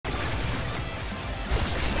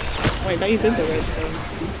I thought you did the right thing.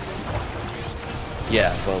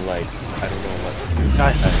 Yeah, but like, I don't know what.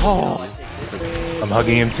 Nice. Oh. I'm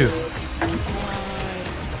hugging him too.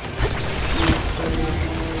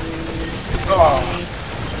 Oh.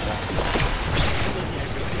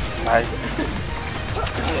 Nice.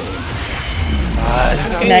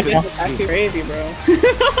 That's actually crazy, bro.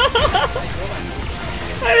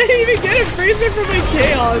 I didn't even get a freezer from my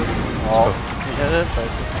chaos. Oh. You hit it, but...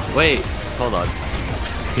 Wait, hold on.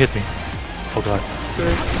 He hit me. Oh god.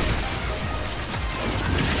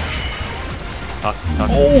 Talk.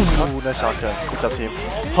 Oh, nice shotgun. Good job, team.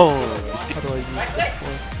 Oh. How do I use this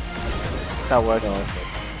force? That works.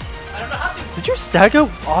 Did you stagger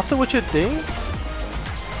Austin with your thing?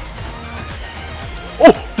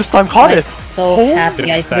 Oh! This time caught it! So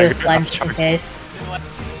happy I threw a slime just in case.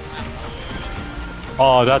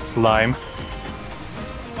 Oh, that slime.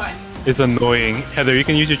 It's annoying. Heather, you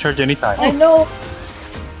can use your charge anytime. I know!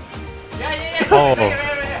 Oh.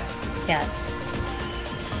 Yeah.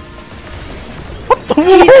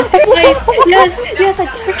 Jesus Christ! Yes! Yes, I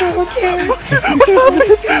took her!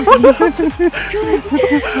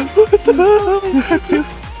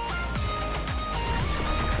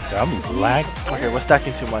 I'm lag. Okay, we're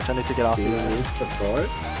stacking too much. I need to get off Do you here. need support?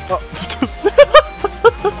 Oh.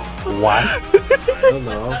 What? I don't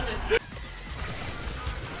know.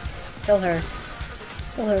 Kill her.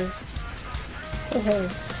 Kill her. Kill her.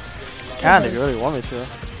 Can if you really want me to.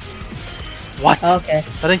 What? Oh, okay.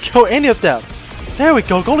 I didn't kill any of them. There we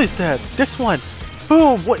go. Goalie's dead. This one.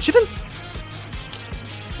 Boom. What? She didn't.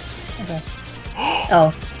 Okay.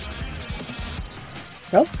 Oh.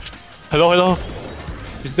 Bro? Hello.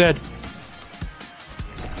 He's dead.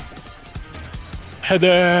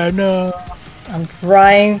 Heather, no. I'm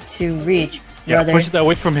trying to reach. Yeah, brother. push that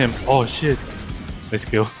away from him. Oh shit. Nice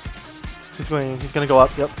kill. He's gonna go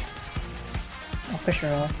up. Yep. I'll push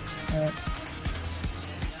her off. Alright.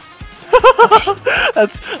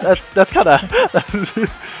 that's kind of.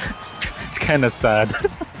 It's kind of sad.